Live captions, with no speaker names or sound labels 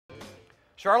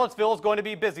Charlottesville is going to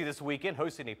be busy this weekend,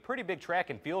 hosting a pretty big track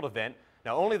and field event.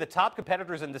 Now, only the top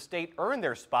competitors in the state earn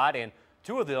their spot, and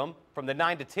two of them from the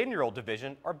 9 to 10-year-old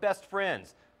division are best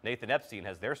friends. Nathan Epstein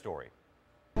has their story.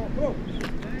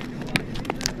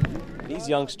 These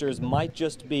youngsters might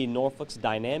just be Norfolk's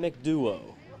dynamic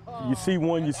duo. You see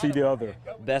one, you see the other.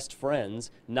 Best friends,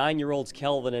 9-year-olds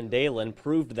Kelvin and Daylen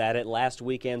proved that at last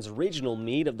weekend's regional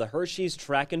meet of the Hershey's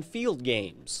Track and Field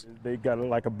Games. They got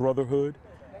like a brotherhood,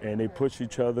 and they push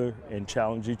each other and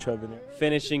challenge each other.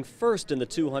 Finishing first in the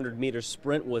 200-meter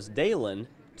sprint was Daylen.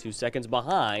 2 seconds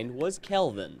behind was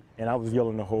Kelvin. And I was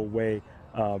yelling the whole way.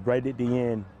 Right at the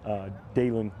end,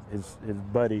 Daylen, his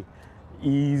buddy,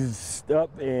 eased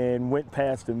up and went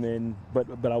past him,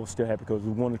 but I was still happy because it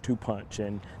was 1-2 punch,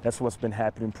 and that's what's been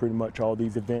happening pretty much all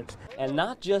these events. And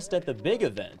not just at the big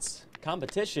events.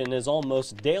 Competition is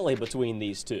almost daily between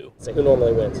these two. So who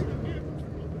normally wins?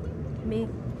 Me.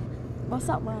 What's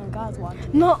up, man? God's watching.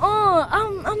 No,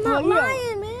 I'm not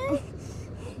lying, man.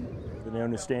 And they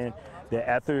understand that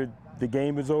after the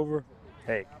game is over,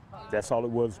 hey, that's all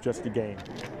it was, just a game.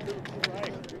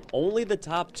 Only the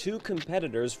top 2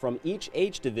 competitors from each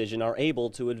age division are able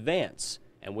to advance.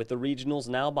 And with the regionals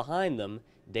now behind them,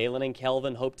 Daylen and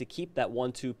Kelvin hope to keep that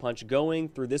 1-2 punch going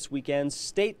through this weekend's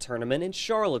state tournament in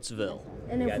Charlottesville.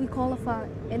 And if we qualify,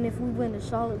 and if we win in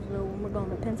Charlottesville, we're going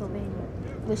to Pennsylvania.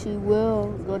 Which we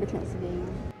will go to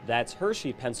Pennsylvania. That's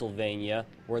Hershey, Pennsylvania,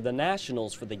 where the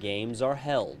nationals for the games are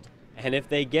held. And if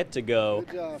they get to go,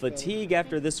 fatigue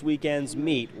after this weekend's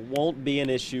meet won't be an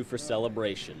issue for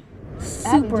celebration.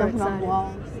 Super excited.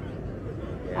 Walls.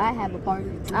 I have a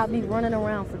party. I'll be running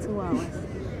around for 2 hours.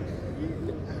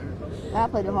 I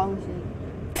play the Harlem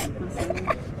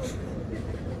Shake.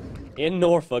 In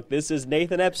Norfolk, this is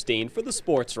Nathan Epstein for the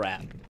Sports Wrap.